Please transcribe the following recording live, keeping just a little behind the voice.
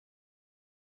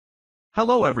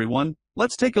Hello everyone,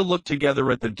 let's take a look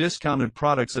together at the discounted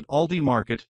products at ALDI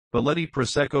Market. Balletti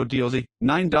Prosecco Diosi,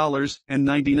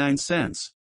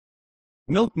 $9.99.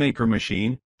 Milk Maker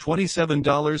Machine,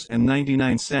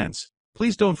 $27.99.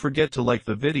 Please don't forget to like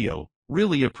the video,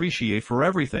 really appreciate for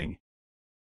everything.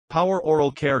 Power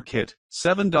Oral Care Kit,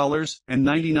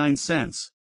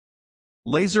 $7.99.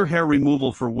 Laser Hair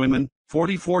Removal for Women,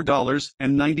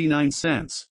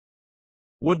 $44.99.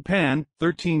 Wood Pan,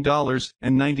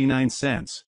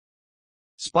 $13.99.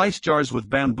 Spice Jars with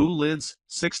Bamboo Lids,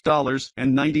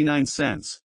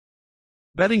 $6.99.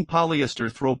 Bedding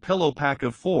Polyester Throw Pillow Pack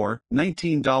of 4,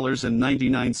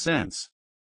 $19.99.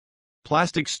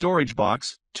 Plastic Storage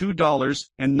Box,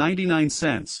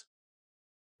 $2.99.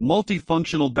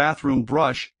 Multifunctional Bathroom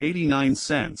Brush, 89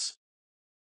 cents.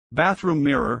 Bathroom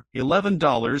Mirror,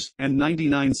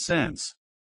 $11.99.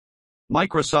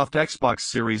 Microsoft Xbox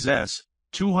Series S,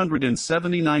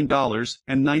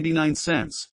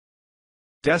 $279.99.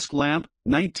 Desk Lamp,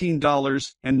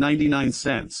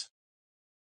 $19.99.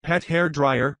 Pet Hair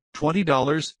Dryer,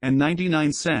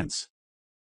 $20.99.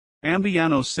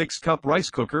 Ambiano 6-cup rice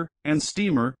cooker and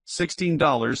steamer,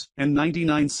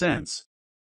 $16.99.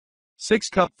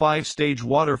 6-cup 5-stage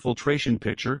water filtration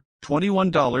pitcher,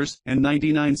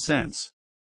 $21.99.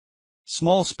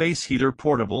 Small space heater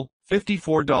portable,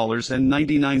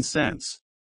 $54.99.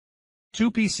 2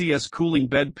 PCS cooling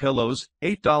bed pillows,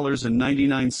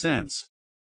 $8.99.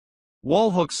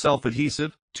 Wall hook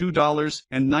self-adhesive,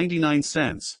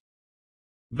 $2.99.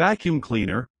 Vacuum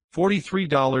cleaner,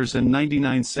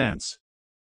 $43.99.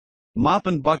 Mop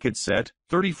and Bucket Set,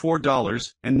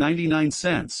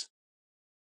 $34.99.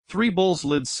 3 bowls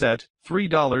lid set,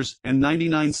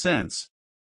 $3.99.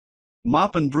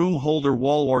 Mop and Broom Holder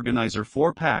Wall Organizer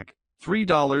 4-pack,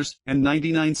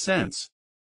 $3.99.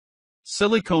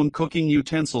 Silicone Cooking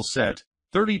Utensil Set,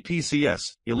 30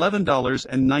 PCS,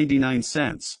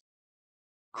 $11.99.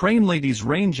 Crane Ladies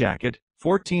Rain Jacket,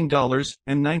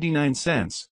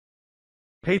 $14.99.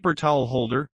 Paper Towel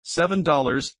Holder,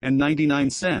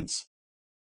 $7.99.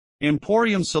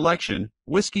 Emporium Selection,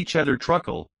 Whiskey Cheddar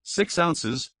Truckle, 6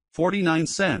 ounces, 49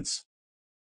 cents.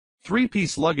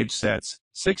 3-piece luggage sets,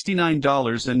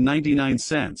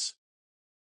 $69.99.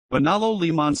 Banalo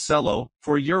Limoncello,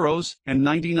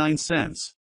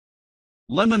 €4.99.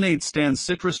 Lemonade Stand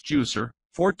Citrus Juicer,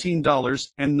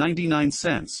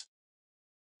 $14.99.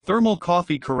 Thermal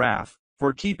Coffee Carafe,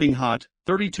 for keeping hot,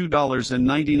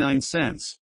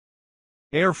 $32.99.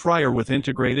 Air Fryer with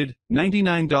Integrated,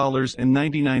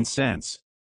 $99.99.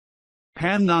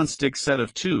 Pan Nonstick Set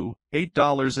of 2,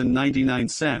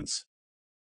 $8.99.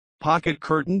 Pocket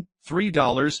Curtain,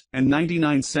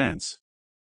 $3.99.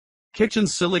 Kitchen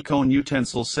Silicone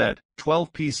Utensil Set,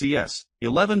 12 PCS,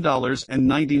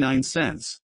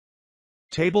 $11.99.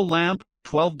 Table Lamp,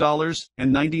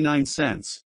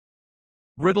 $12.99.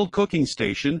 Griddle Cooking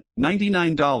Station,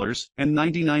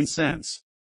 $99.99.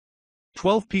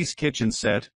 12-piece kitchen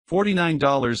set,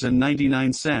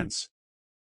 $49.99.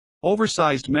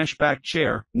 Oversized mesh back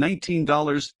chair,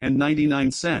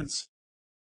 $19.99.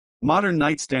 Modern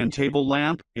nightstand table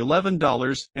lamp,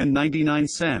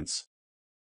 $11.99.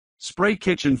 Spray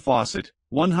kitchen faucet,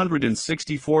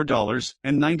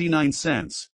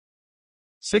 $164.99.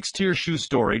 6-tier shoe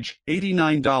storage,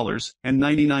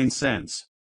 $89.99.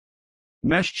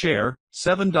 Mesh chair,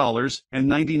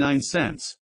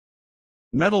 $7.99.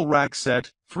 Metal rack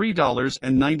set,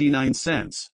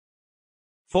 $3.99.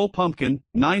 Faux pumpkin,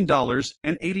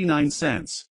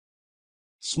 $9.89.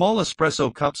 Small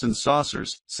espresso cups and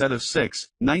saucers, set of 6,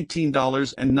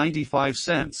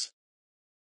 $19.95.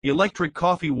 Electric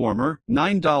coffee warmer,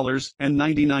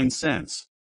 $9.99.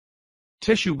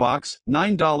 Tissue box,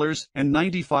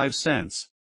 $9.95.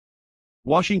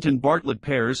 Washington Bartlett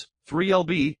pears, 3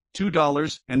 lb,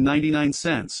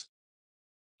 $2.99.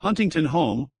 Huntington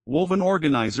Home, woven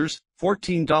organizers,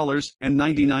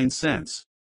 $14.99.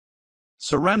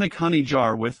 Ceramic honey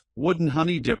jar with wooden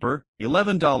honey dipper,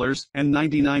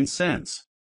 $11.99.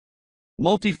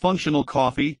 Multifunctional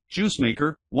coffee juice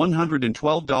maker,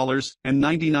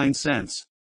 $112.99.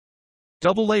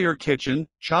 Double layer kitchen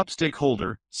chopstick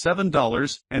holder,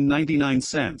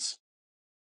 $7.99.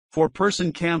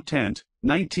 4-person camp tent,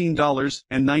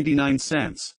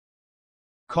 $19.99.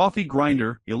 Coffee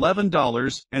grinder,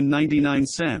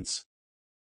 $11.99.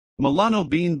 Milano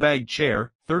bean bag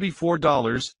chair,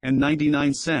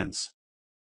 $34.99.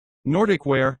 Nordic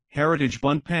Ware Heritage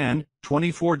Bundt Pan,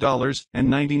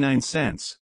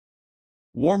 $24.99.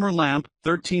 Warmer lamp,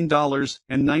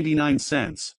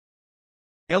 $13.99.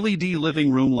 LED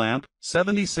living room lamp,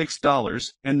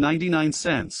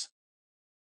 $76.99.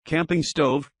 Camping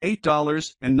stove,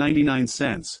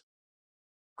 $8.99.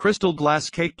 Crystal glass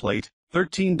cake plate,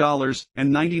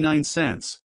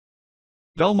 $13.99.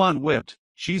 Belmont whipped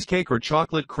cheesecake or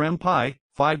chocolate creme pie,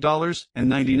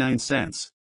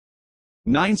 $5.99.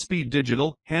 9-speed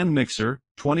digital hand mixer,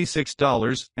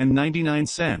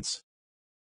 $26.99.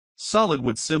 Solid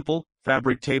wood simple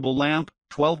fabric table lamp,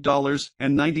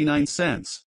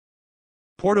 $12.99.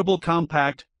 Portable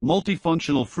compact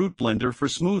multifunctional fruit blender for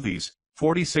smoothies,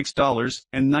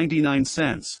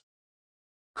 $46.99.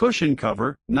 Cushion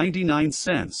cover, 99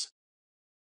 cents.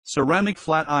 Ceramic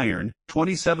flat iron,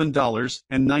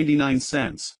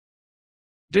 $27.99.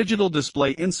 Digital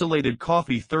display insulated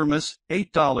coffee thermos,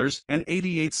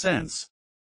 $8.88.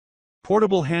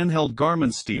 Portable handheld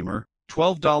garment steamer,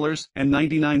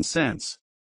 $12.99.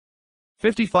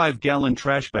 55-gallon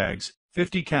trash bags,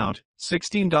 50 count,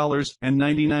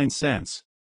 $16.99.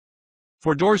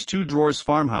 4 doors 2 drawers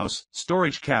farmhouse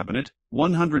storage cabinet,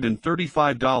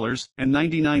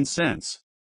 $135.99.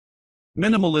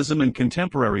 Minimalism and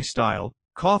contemporary style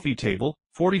coffee table,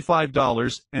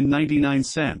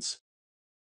 $45.99.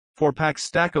 4-pack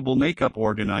stackable makeup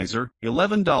organizer,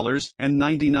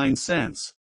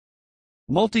 $11.99.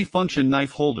 Multifunction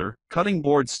knife holder, cutting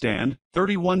board stand,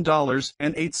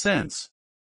 $31.08.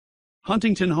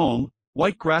 Huntington Home,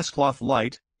 white grasscloth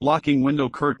light, blocking window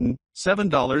curtain,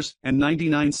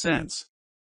 $7.99.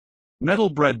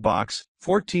 Metal bread box,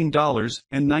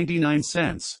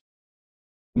 $14.99.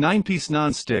 9-piece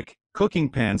non-stick cooking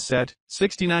pan set,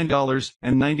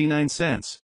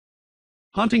 $69.99.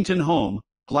 Huntington Home,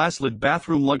 glass lid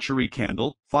bathroom luxury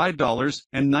candle,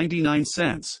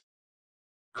 $5.99.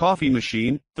 Coffee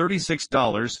machine,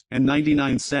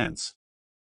 $36.99.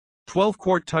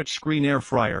 12-quart touchscreen air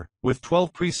fryer, with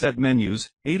 12 preset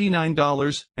menus,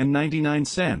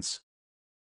 $89.99.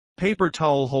 Paper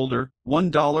towel holder,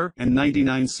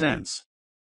 $1.99.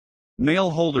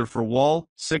 Nail holder for wall,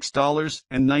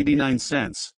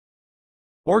 $6.99.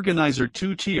 Organizer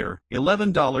 2-tier,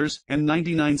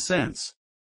 $11.99.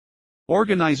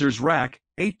 Organizer's rack,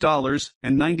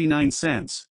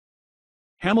 $8.99.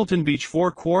 Hamilton Beach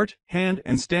 4-quart, hand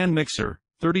and stand mixer,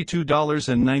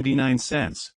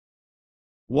 $32.99.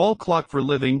 Wall clock for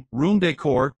living room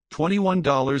decor,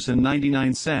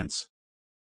 $21.99.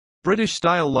 British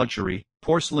style luxury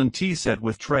porcelain tea set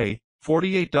with tray,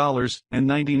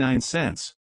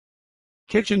 $48.99.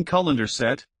 Kitchen colander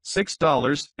set,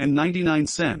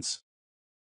 $6.99.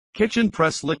 Kitchen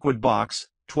press liquid box,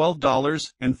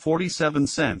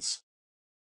 $12.47.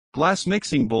 Glass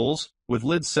mixing bowls, with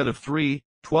lid set of 3,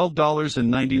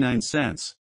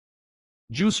 $12.99.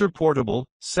 Juicer portable,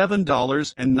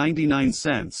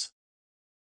 $7.99.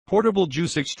 Portable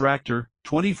juice extractor,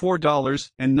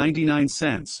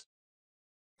 $24.99.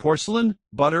 Porcelain,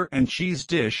 butter and cheese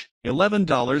dish,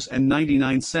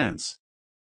 $11.99.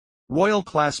 Royal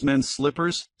Class men's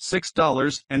slippers,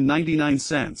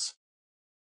 $6.99.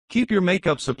 Keep your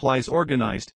makeup supplies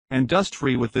organized and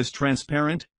dust-free with this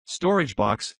transparent storage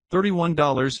box,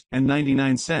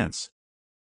 $31.99.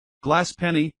 Glass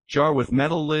penny jar with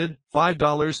metal lid,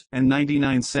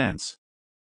 $5.99.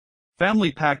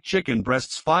 Family pack chicken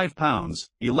breasts 5 pounds,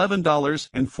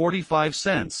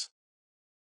 $11.45.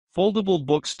 Foldable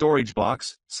book storage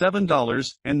box,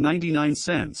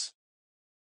 $7.99.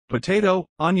 Potato,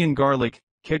 onion, garlic,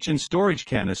 kitchen storage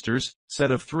canisters,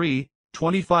 set of 3,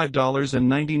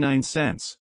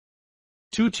 $25.99.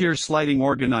 2-tier sliding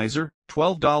organizer,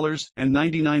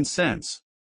 $12.99.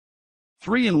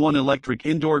 3-in-1 electric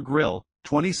indoor grill,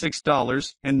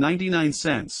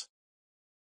 $26.99.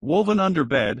 Woven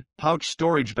underbed, pouch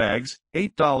storage bags,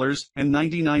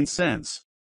 $8.99.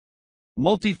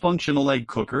 Multifunctional egg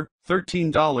cooker,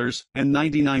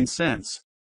 $13.99.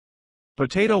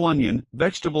 Potato onion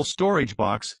vegetable storage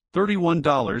box,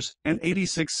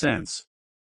 $31.86.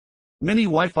 Mini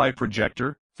Wi-Fi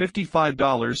projector,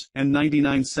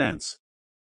 $55.99.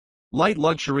 Light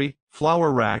luxury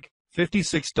flower rack,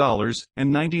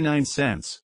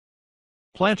 $56.99.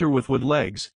 Planter with wood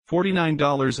legs,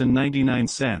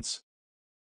 $49.99.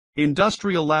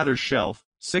 Industrial ladder shelf,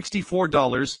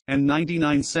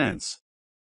 $64.99.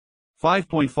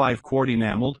 5.5 quart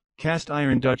enameled cast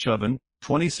iron Dutch oven,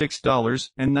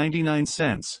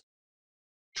 $26.99.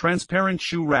 Transparent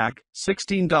shoe rack,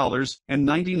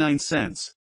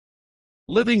 $16.99.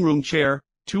 Living room chair,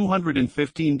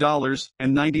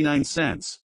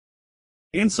 $215.99.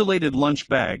 Insulated lunch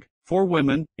bag, for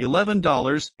women,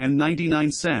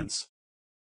 $11.99.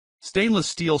 Stainless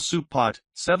steel soup pot,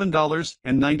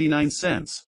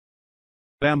 $7.99.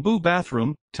 Bamboo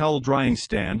bathroom, towel drying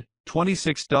stand,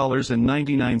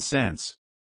 $26.99.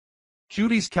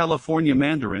 Cutie's California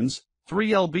mandarins,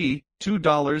 3 lb,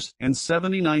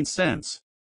 $2.79.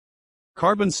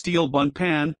 Carbon steel bun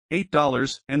pan,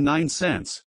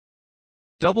 $8.09.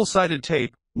 Double-sided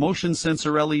tape, motion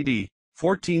sensor LED,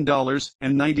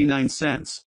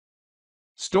 $14.99.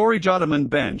 Storage ottoman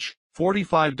bench,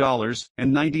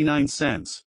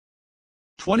 $45.99.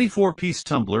 24-piece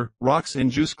tumbler, rocks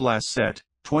and juice glass set,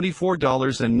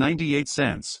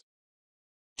 $24.98.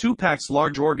 2 packs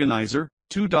large organizer,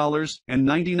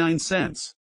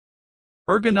 $2.99.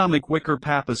 Ergonomic wicker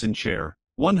papasan chair,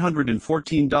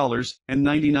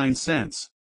 $114.99.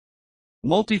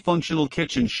 Multifunctional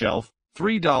kitchen shelf,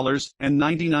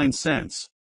 $3.99.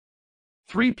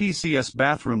 3 PCS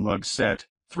bathroom rug set,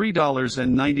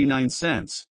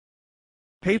 $3.99.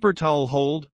 Paper towel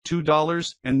hold,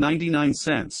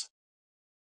 $2.99.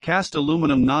 Cast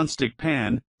aluminum nonstick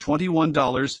pan,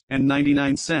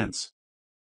 $21.99.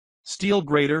 Steel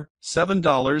grater,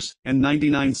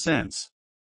 $7.99.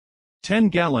 10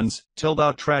 gallons,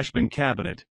 tilled-out trash bin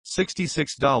cabinet,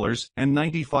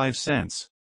 $66.95.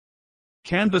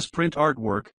 Canvas print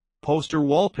artwork, poster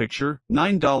wall picture,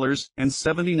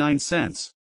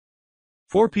 $9.79.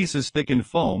 4 pieces thickened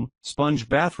foam, sponge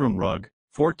bathroom rug,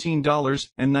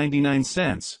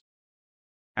 $14.99.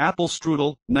 Apple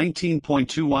strudel,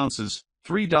 19.2 ounces,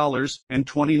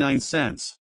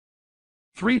 $3.29.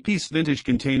 3-piece vintage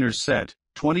containers set,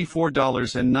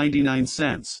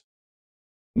 $24.99.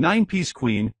 9-piece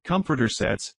queen comforter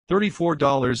sets,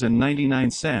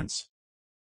 $34.99.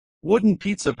 Wooden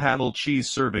pizza paddle cheese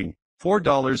serving,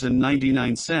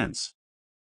 $4.99.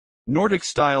 Nordic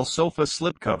style sofa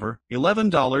slipcover,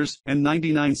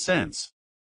 $11.99.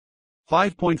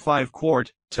 5.5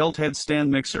 quart tilt head stand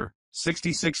mixer,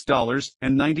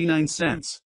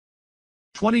 $66.99.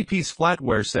 20-piece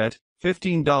flatware set,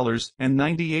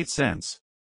 $15.98.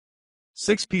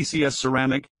 6 PCS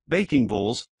ceramic baking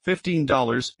bowls,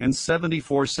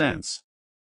 $15.74.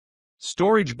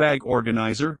 Storage bag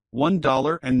organizer,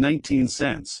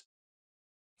 $1.19.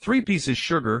 3 pieces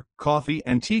sugar, coffee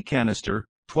and tea canister,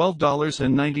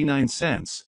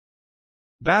 $12.99.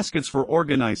 Baskets for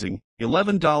organizing,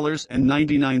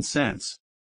 $11.99.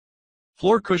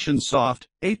 Floor cushion soft,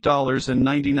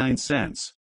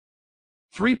 $8.99.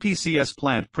 3 PCS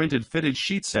plant printed fitted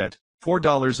sheet set,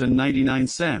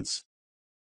 $4.99.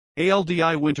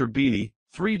 ALDI winter beanie,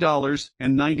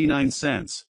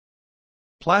 $3.99.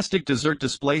 Plastic dessert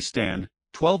display stand,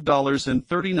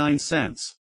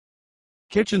 $12.39.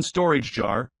 Kitchen storage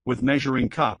jar, with measuring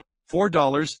cup,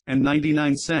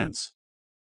 $4.99.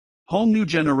 Home new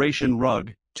generation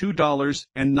rug,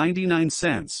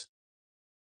 $2.99.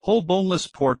 Whole boneless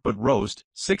pork butt roast,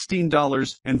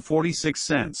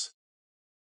 $16.46.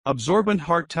 Absorbent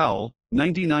heart towel,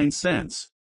 99 cents.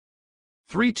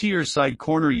 3-tier side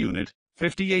corner unit,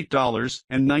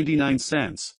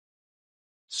 $58.99.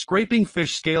 Scraping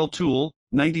fish scale tool,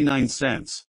 99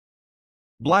 cents.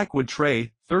 Blackwood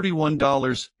tray,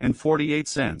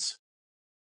 $31.48.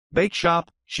 Bake shop,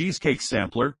 cheesecake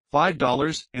sampler,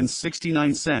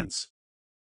 $5.69.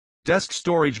 Desk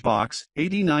storage box,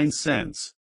 89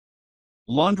 cents.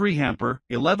 Laundry hamper,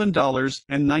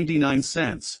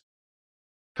 $11.99.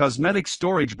 Cosmetic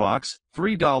storage box,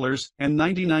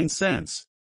 $3.99.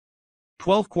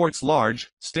 12 quarts large,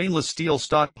 stainless steel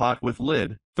stock pot with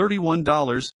lid,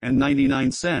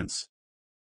 $31.99.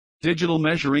 Digital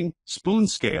measuring, spoon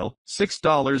scale,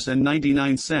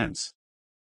 $6.99.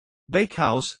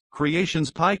 Bakehouse,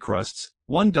 Creations pie crusts,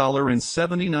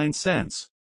 $1.79.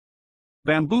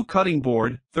 Bamboo cutting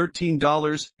board,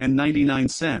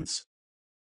 $13.99.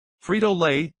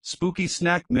 Frito-Lay, Spooky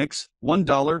Snack Mix,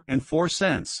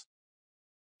 $1.04.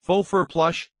 Faux fur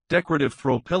plush, decorative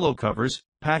throw pillow covers,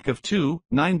 pack of 2,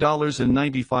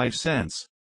 $9.95.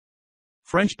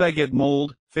 French baguette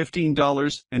mold,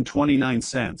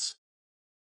 $15.29.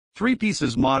 3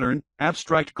 pieces modern,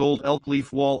 abstract gold elk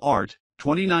leaf wall art,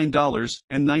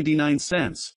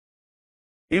 $29.99.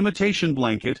 Imitation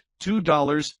blanket,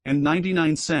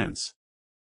 $2.99.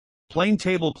 Plain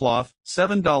tablecloth,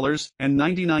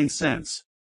 $7.99.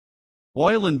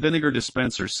 Oil and vinegar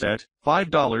dispenser set,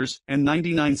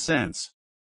 $5.99.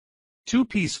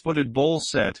 2-piece footed bowl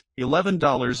set,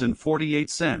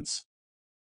 $11.48.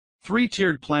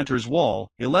 3-tiered planter's wall,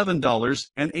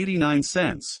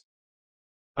 $11.89.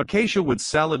 Acacia wood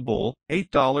salad bowl,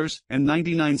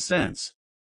 $8.99.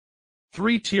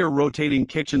 3-tier rotating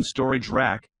kitchen storage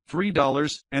rack,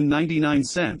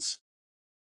 $3.99.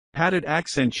 Padded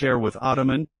accent chair with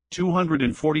ottoman,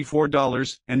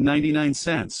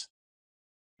 $244.99.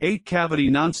 8-cavity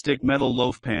nonstick metal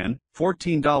loaf pan,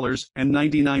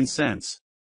 $14.99.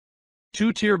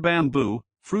 2-tier bamboo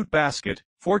fruit basket,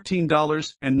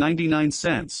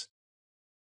 $14.99.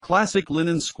 Classic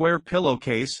linen square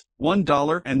pillowcase,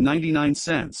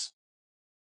 $1.99.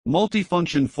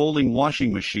 Multifunction folding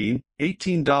washing machine,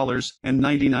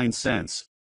 $18.99.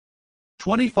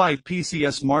 25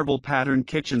 PCS marble pattern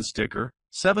kitchen sticker,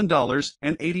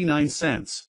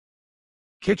 $7.89.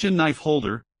 Kitchen knife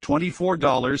holder,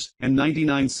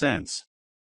 $24.99.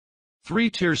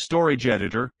 3-tier storage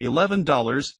editor,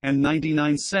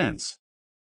 $11.99.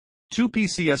 2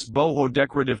 PCS boho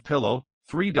decorative pillow,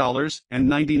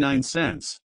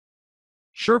 $3.99.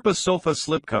 Sherpa sofa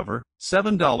slipcover,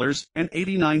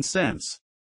 $7.89.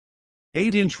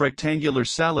 8-inch rectangular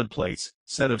salad plates,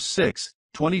 set of 6,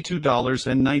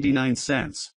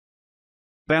 $22.99.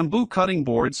 Bamboo cutting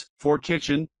boards, for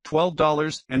kitchen,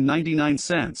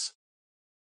 $12.99.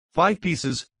 5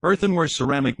 pieces, earthenware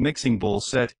ceramic mixing bowl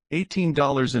set,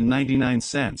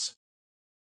 $18.99.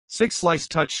 6-slice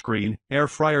touchscreen, air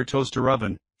fryer toaster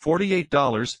oven,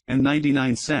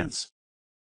 $48.99.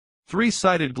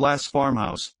 3-sided glass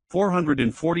farmhouse,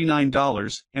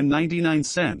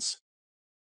 $449.99.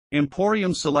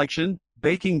 Emporium selection,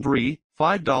 baking brie,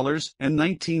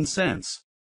 $5.19.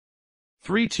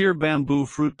 3-tier bamboo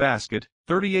fruit basket,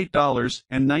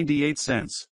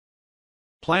 $38.98.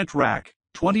 Plant rack,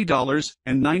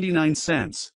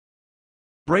 $20.99.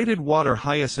 Braided water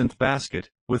hyacinth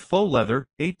basket, with faux leather,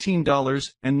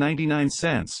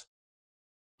 $18.99.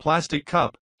 Plastic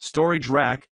cup, storage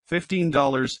rack,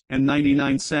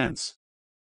 $15.99.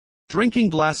 Drinking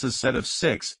glasses set of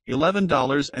 6,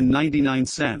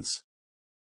 $11.99.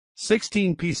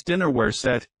 16-piece dinnerware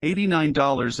set,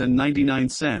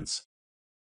 $89.99.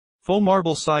 Faux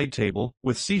marble side table,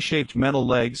 with C-shaped metal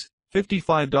legs,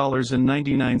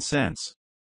 $55.99.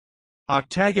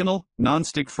 Octagonal,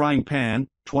 non-stick frying pan,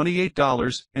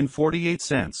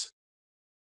 $28.48.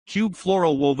 Cube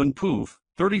floral woven poof,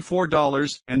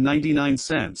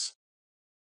 $34.99.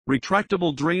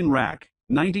 Retractable drain rack,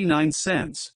 99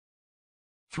 cents.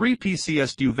 3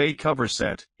 PCS duvet cover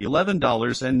set,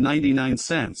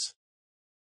 $11.99.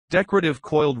 Decorative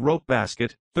coiled rope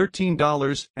basket,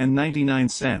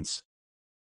 $13.99.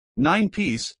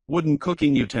 9-piece wooden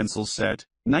cooking utensil set,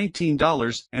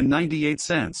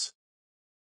 $19.98.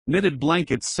 Knitted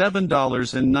blanket,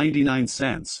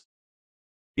 $7.99.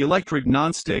 Electric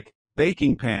nonstick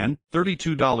baking pan,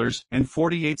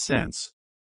 $32.48.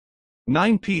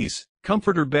 9-piece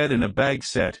comforter bed in a bag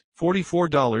set,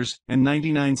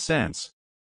 $44.99.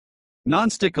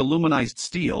 Nonstick aluminized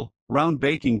steel round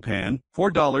baking pan,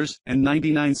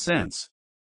 $4.99.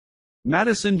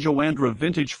 Madison Joandra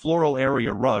vintage floral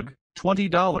area rug,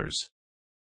 $20.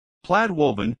 Plaid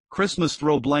woven Christmas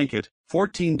throw blanket,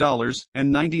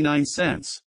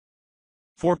 $14.99.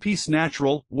 4-piece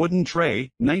natural wooden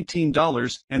tray,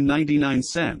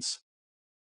 $19.99.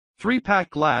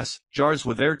 3-pack glass jars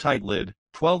with airtight lid,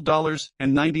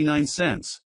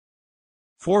 $12.99.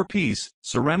 4-piece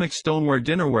ceramic stoneware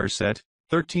dinnerware set,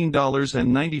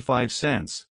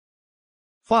 $13.95.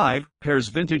 5 pairs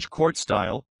vintage court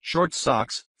style short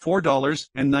socks,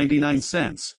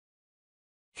 $4.99.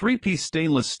 3-piece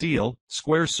stainless steel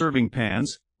square serving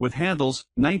pans with handles,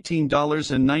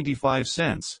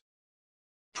 $19.95.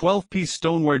 12-piece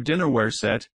stoneware dinnerware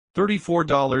set,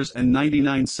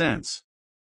 $34.99.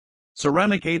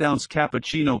 Ceramic 8-ounce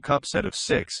cappuccino cup set of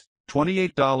 6,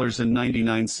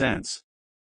 $28.99.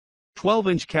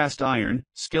 12-inch cast iron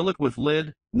skillet with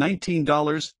lid,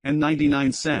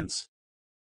 $19.99.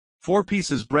 4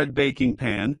 pieces bread baking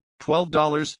pan,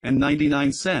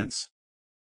 $12.99.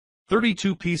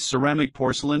 32-piece ceramic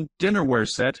porcelain dinnerware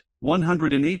set,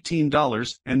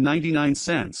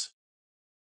 $118.99.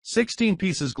 16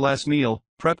 pieces glass meal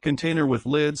prep container with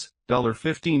lids,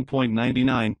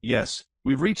 $15.99. Yes,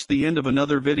 we've reached the end of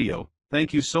another video.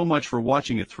 Thank you so much for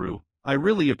watching it through. I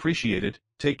really appreciate it.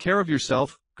 Take care of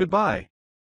yourself. Goodbye.